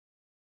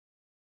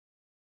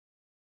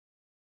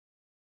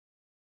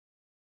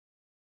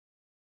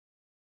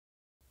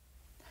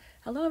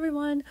Hello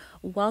everyone,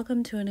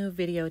 welcome to a new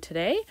video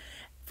today.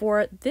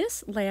 For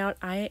this layout,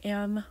 I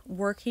am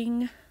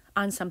working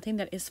on something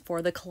that is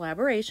for the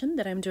collaboration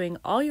that I'm doing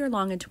all year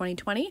long in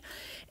 2020.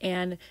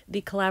 And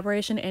the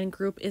collaboration and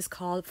group is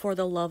called For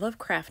the Love of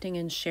Crafting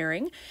and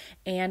Sharing.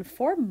 And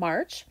for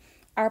March,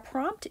 our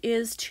prompt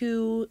is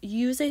to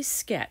use a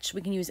sketch.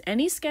 We can use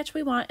any sketch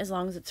we want as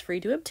long as it's free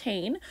to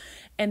obtain.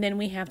 And then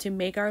we have to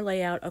make our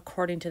layout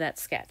according to that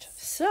sketch.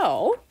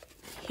 So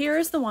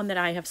here's the one that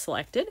I have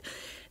selected.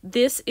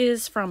 This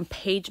is from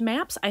Page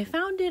Maps. I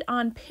found it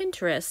on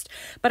Pinterest,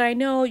 but I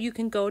know you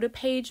can go to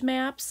Page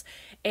Maps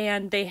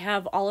and they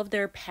have all of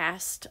their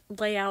past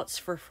layouts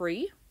for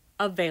free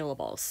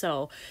available.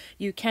 So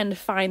you can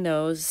find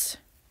those,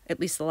 at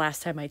least the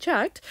last time I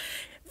checked,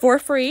 for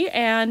free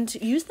and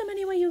use them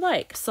any way you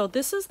like. So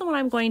this is the one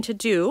I'm going to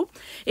do.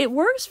 It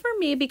works for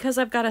me because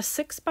I've got a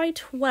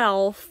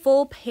 6x12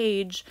 full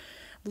page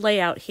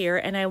layout here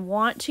and I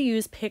want to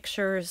use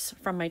pictures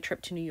from my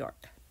trip to New York.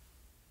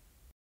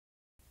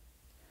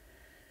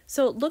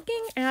 So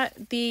looking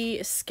at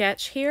the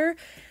sketch here,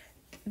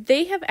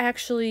 they have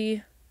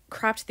actually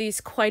cropped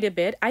these quite a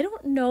bit. I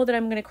don't know that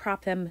I'm going to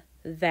crop them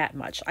that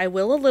much. I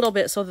will a little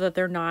bit so that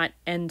they're not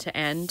end to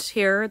end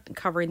here,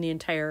 covering the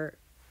entire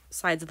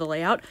sides of the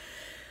layout.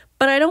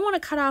 But I don't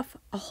want to cut off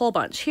a whole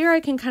bunch. Here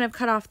I can kind of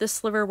cut off this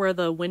sliver where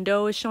the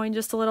window is showing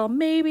just a little,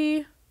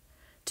 maybe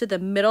to the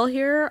middle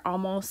here,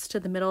 almost to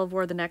the middle of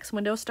where the next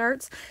window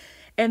starts.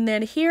 And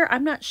then here,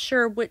 I'm not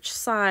sure which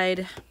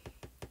side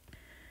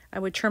I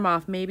would trim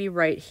off, maybe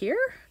right here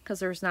because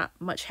there's not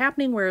much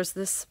happening, whereas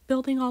this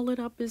building all lit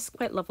up is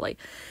quite lovely.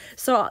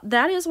 So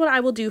that is what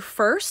I will do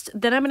first.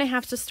 Then I'm going to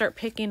have to start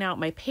picking out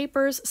my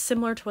papers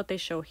similar to what they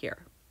show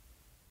here.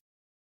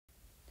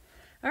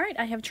 All right,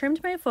 I have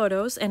trimmed my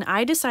photos and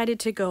I decided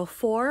to go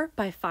 4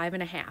 by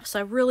 5.5. So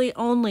I really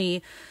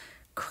only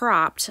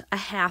cropped a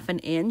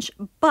 1/2 inch,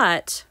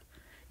 but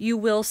you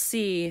will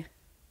see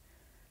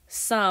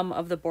some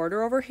of the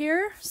border over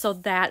here, so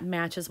that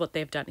matches what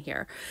they've done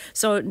here.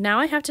 So now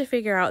I have to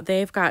figure out,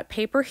 they've got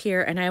paper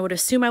here and I would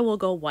assume I will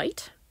go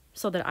white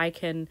so that I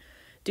can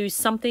do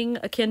something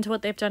akin to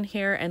what they've done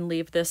here and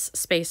leave this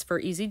space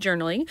for easy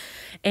journaling.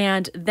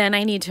 And then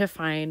I need to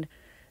find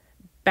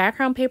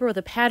background paper with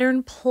a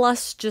pattern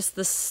plus just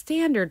the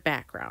standard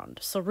background.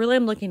 So really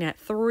I'm looking at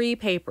 3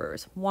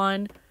 papers.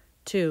 1,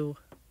 2,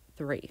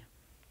 3.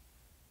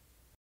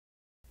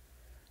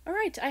 All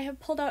right, I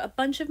have pulled out a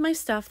bunch of my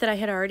stuff that I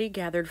had already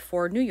gathered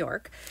for New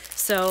York.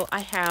 So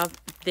I have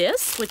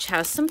this, which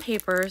has some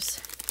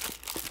papers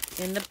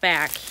in the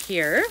back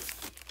here.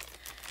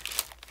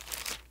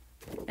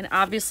 And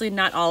obviously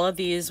not all of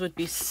these would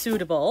be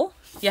suitable.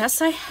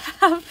 Yes, I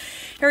have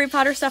Harry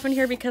Potter stuff in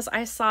here because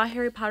I saw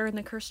Harry Potter and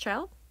the Cursed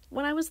Child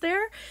when I was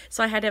there.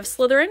 So I had to have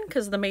Slytherin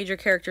because the major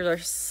characters are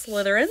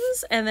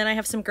Slytherins. And then I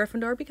have some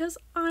Gryffindor because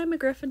I'm a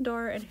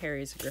Gryffindor and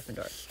Harry's a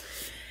Gryffindor.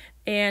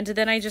 And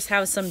then I just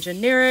have some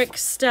generic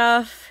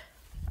stuff.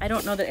 I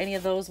don't know that any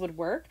of those would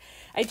work.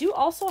 I do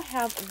also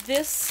have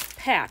this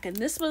pack, and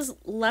this was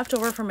left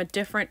over from a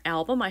different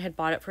album. I had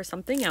bought it for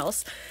something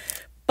else.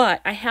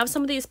 But I have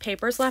some of these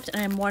papers left,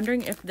 and I'm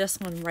wondering if this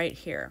one right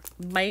here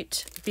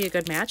might be a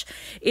good match.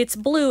 It's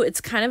blue.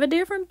 It's kind of a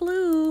different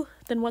blue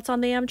than what's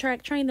on the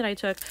Amtrak train that I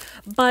took,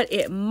 but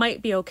it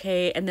might be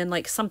okay. And then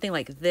like something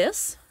like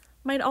this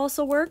might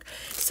also work.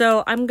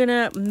 So I'm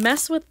gonna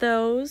mess with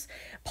those,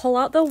 pull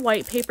out the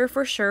white paper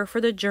for sure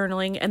for the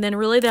journaling, and then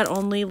really that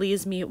only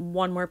leaves me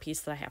one more piece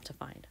that I have to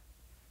find.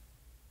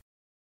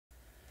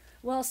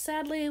 Well,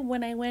 sadly,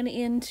 when I went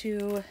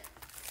into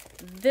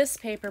this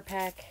paper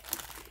pack,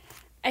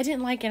 I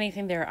didn't like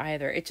anything there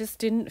either. It just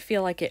didn't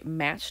feel like it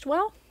matched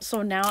well.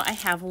 So now I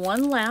have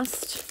one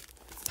last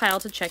pile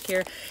to check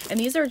here, and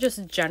these are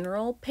just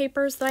general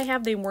papers that I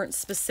have. They weren't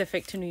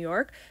specific to New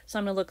York, so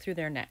I'm gonna look through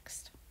there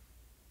next.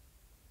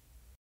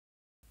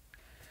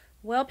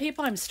 Well,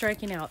 people, I'm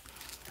striking out.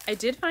 I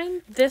did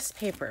find this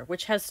paper,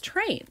 which has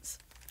trains,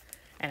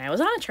 and I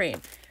was on a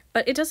train,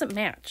 but it doesn't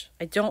match.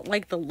 I don't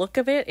like the look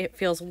of it. It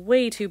feels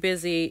way too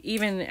busy,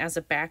 even as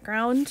a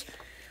background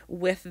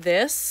with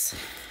this.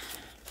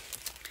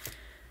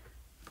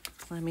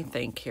 Let me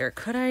think here.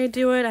 Could I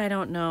do it? I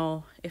don't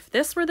know. If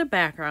this were the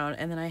background,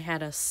 and then I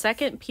had a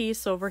second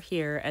piece over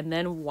here, and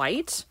then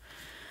white,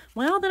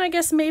 well, then I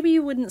guess maybe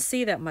you wouldn't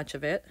see that much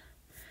of it.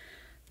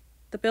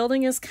 The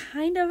building is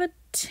kind of a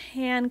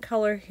tan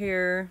color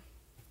here.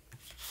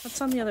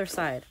 What's on the other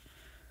side?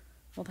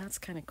 Well, that's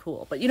kind of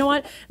cool. But you know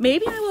what?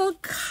 Maybe I will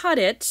cut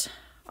it.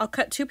 I'll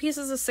cut 2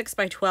 pieces of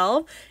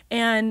 6x12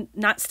 and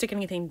not stick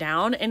anything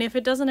down. And if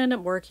it doesn't end up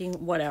working,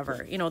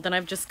 whatever. You know, then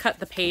I've just cut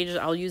the page.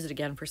 I'll use it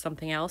again for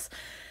something else.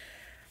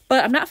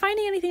 But I'm not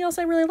finding anything else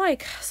I really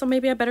like. So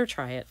maybe I better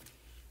try it.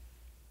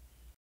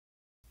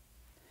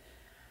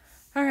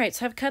 All right,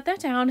 so I've cut that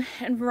down,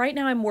 and right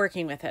now I'm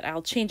working with it.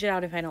 I'll change it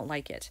out if I don't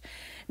like it.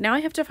 Now I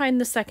have to find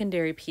the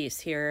secondary piece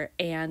here,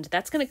 and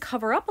that's going to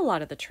cover up a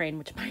lot of the train,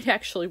 which might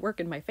actually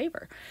work in my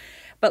favor.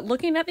 But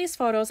looking at these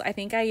photos, I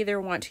think I either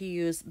want to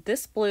use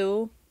this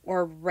blue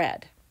or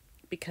red.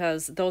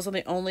 because those are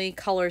the only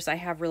colors I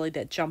have really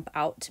that jump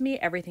out to me.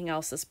 Everything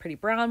else is pretty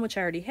brown, which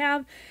I already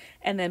have,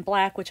 and then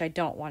black, which I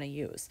don't want to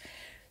use.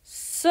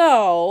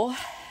 So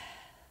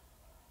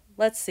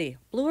let's see,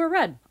 blue or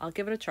red? I'll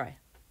give it a try.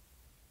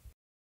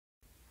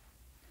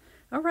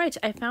 All right,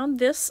 I found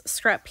this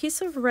scrap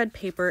piece of red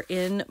paper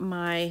in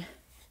my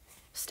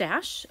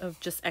stash of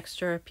just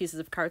extra pieces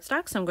of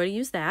cardstock, so I'm going to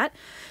use that.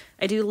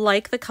 I do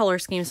like the color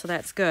scheme, so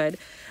that's good.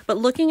 But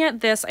looking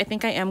at this, I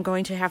think I am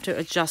going to have to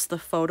adjust the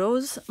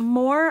photos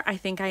more. I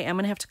think I am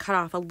going to have to cut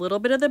off a little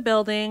bit of the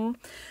building,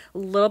 a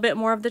little bit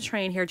more of the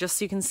train here, just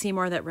so you can see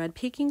more of that red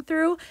peeking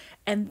through.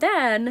 And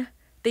then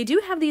they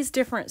do have these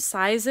different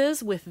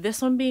sizes, with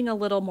this one being a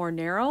little more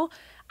narrow.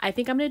 I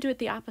think I'm going to do it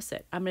the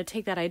opposite. I'm going to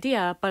take that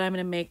idea, but I'm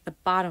going to make the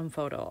bottom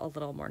photo a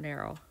little more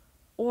narrow.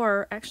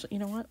 Or actually, you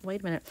know what?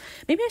 Wait a minute.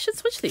 Maybe I should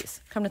switch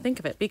these, come to think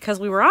of it, because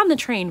we were on the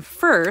train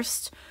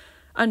first,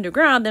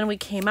 underground, then we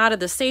came out of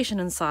the station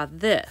and saw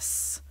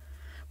this.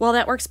 Well,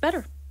 that works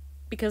better,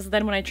 because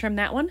then when I trim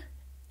that one,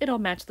 it'll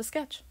match the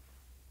sketch.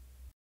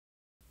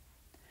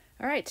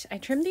 All right, I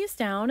trimmed these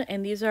down,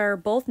 and these are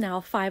both now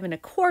 5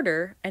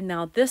 1/4, and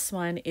now this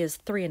one is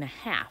 3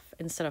 1/2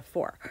 instead of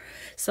 4.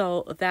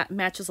 So that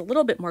matches a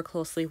little bit more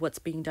closely what's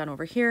being done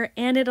over here,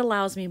 and it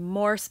allows me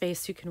more space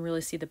so you can really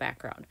see the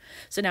background.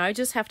 So now I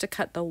just have to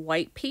cut the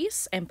white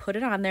piece and put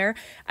it on there.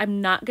 I'm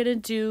not gonna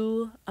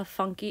do a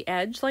funky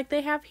edge like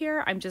they have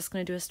here. I'm just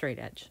gonna do a straight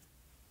edge.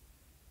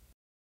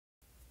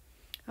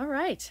 All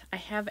right, I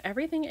have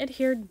everything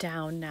adhered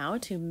down now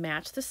to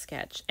match the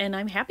sketch, and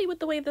I'm happy with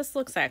the way this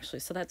looks actually,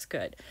 so that's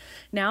good.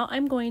 Now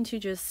I'm going to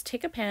just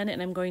take a pen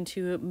and I'm going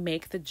to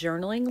make the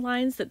journaling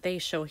lines that they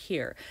show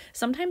here.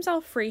 Sometimes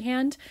I'll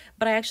freehand,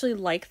 but I actually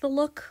like the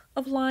look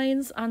of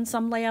lines on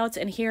some layouts,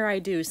 and here I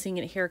do. Seeing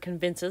it here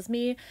convinces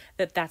me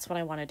that that's what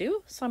I want to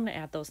do, so I'm going to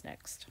add those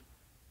next.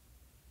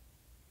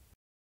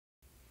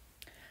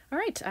 All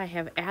right, I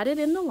have added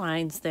in the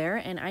lines there,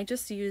 and I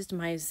just used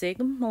my Zig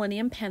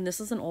Millennium pen. This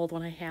is an old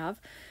one I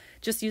have.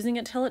 Just using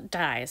it till it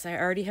dies. I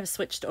already have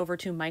switched over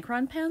to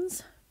micron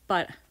pens,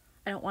 but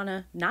I don't want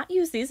to not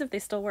use these if they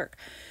still work.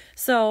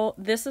 So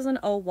this is an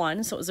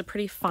 01, so it was a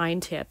pretty fine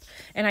tip.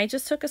 And I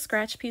just took a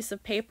scratch piece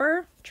of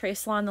paper,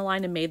 traced along the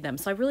line, and made them.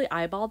 So I really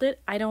eyeballed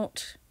it. I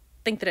don't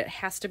think that it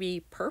has to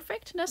be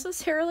perfect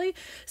necessarily.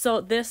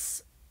 So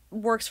this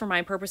works for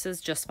my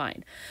purposes just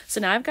fine. So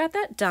now I've got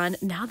that done.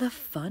 Now the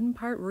fun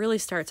part really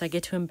starts. I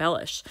get to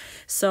embellish.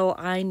 So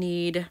I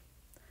need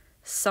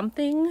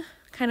something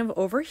kind of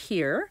over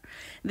here.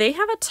 They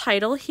have a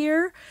title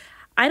here.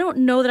 I don't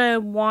know that I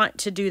want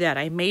to do that.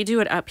 I may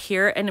do it up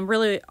here, and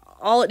really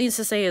all it needs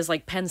to say is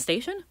like Penn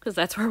Station, because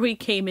that's where we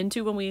came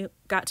into when we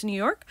got to New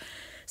York.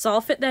 So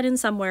I'll fit that in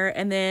somewhere,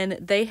 and then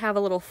they have a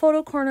little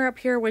photo corner up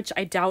here, which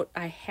I doubt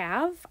I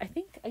have. I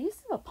think I used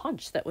to have a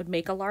punch that would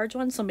make a large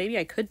one, so maybe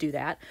I could do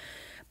that.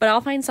 But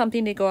I'll find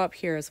something to go up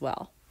here as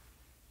well.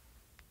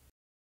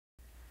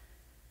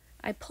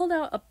 I pulled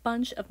out a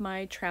bunch of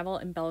my travel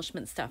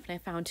embellishment stuff, and I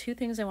found 2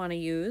 things I want to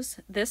use.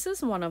 This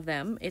is one of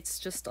them. It's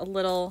just a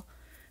little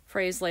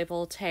phrase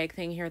label tag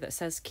thing here that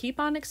says keep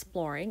on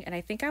exploring, and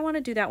I think I want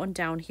to do that one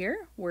down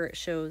here where it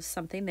shows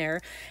something there,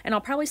 and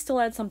I'll probably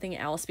still add something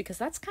else because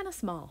that's kind of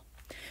small.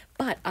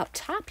 But up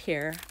top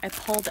here I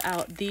pulled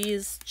out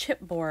these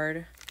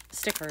chipboard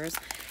stickers,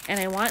 and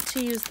I want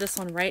to use this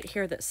one right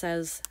here that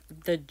says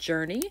the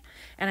journey,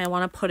 and I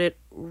want to put it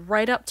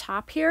right up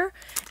top here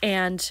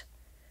and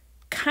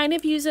kind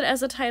of use it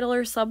as a title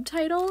or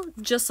subtitle,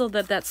 just so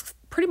that that's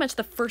pretty much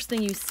the first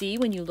thing you see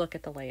when you look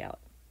at the layout.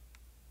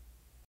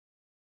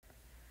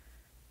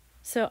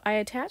 So I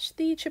attached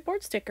the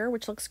chipboard sticker,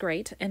 which looks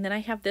great, and then I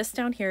have this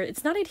down here.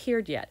 It's not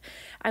adhered yet.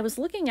 I was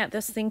looking at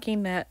this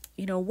thinking that,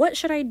 you know, what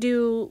should I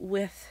do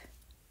with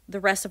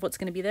the rest of what's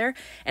going to be there?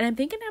 And I'm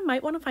thinking I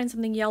might want to find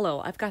something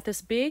yellow. I've got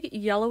this big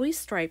yellowy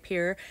stripe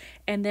here,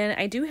 and then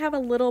I do have a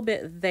little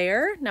bit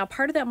there. Now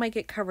part of that might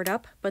get covered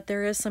up, but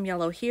there is some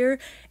yellow here,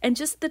 and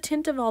just the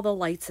tint of all the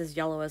lights is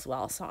yellow as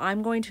well. So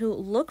I'm going to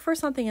look for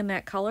something in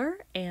that color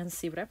and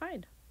see what I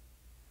find.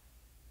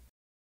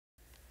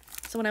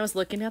 So when I was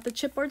looking at the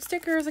chipboard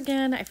stickers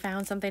again, I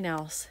found something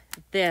else.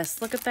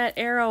 This, look at that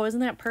arrow, isn't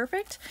that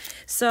perfect?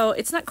 So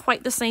it's not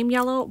quite the same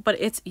yellow, but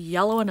it's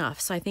yellow enough.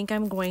 So I think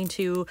I'm going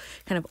to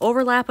kind of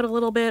overlap it a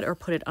little bit or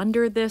put it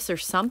under this or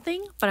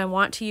something, but I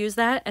want to use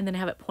that and then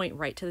have it point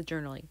right to the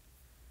journaling.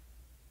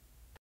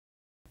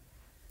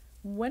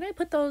 When I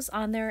put those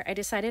on there, I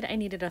decided I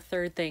needed a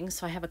third thing,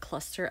 so I have a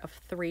cluster of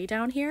 3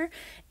 down here,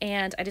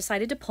 and I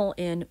decided to pull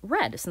in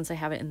red since I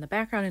have it in the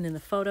background and in the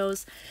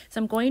photos.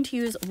 So I'm going to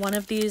use one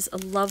of these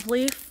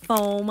lovely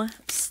foam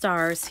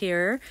stars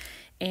here,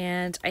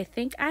 and I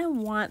think I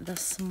want the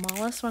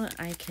smallest one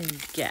I can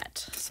get.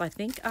 So I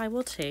think I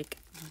will take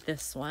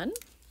this one,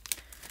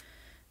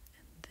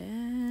 and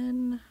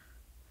then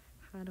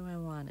how do I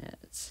want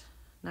it?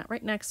 Not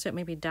right next to it,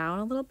 maybe down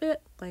a little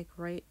bit, like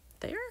right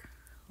there.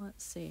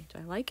 Let's see,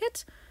 do I like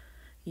it?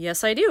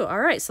 Yes, I do.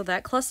 All right, so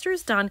that cluster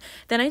is done.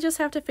 Then I just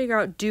have to figure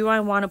out, do I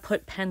want to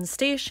put Penn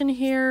Station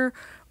here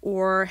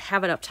or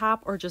have it up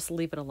top or just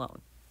leave it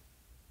alone?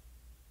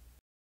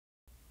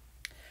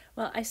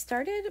 Well, I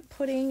started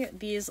putting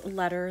these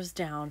letters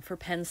down for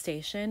Penn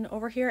Station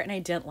over here, and I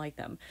didn't like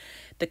them.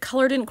 The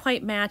color didn't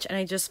quite match, and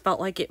I just felt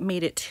like it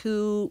made it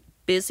too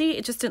busy.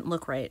 It just didn't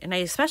look right. And I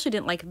especially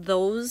didn't like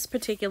those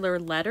particular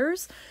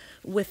letters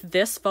with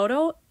this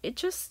photo. It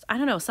just, I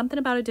don't know, something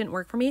about it didn't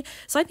work for me.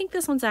 So I think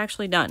this one's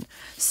actually done.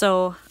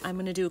 So I'm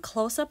going to do a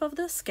close-up of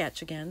the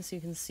sketch again so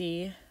you can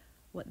see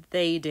what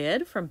they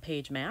did from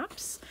Page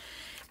Maps.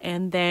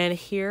 And then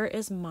here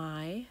is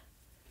my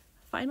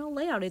final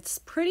layout. It's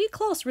pretty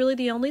close. Really,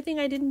 the only thing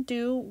I didn't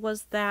do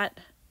was that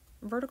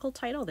vertical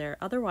title there.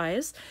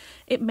 Otherwise,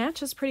 it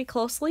matches pretty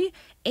closely,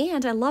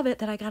 and I love it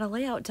that I got a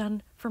layout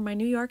done for my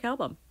New York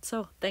album.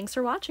 So thanks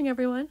for watching,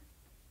 everyone.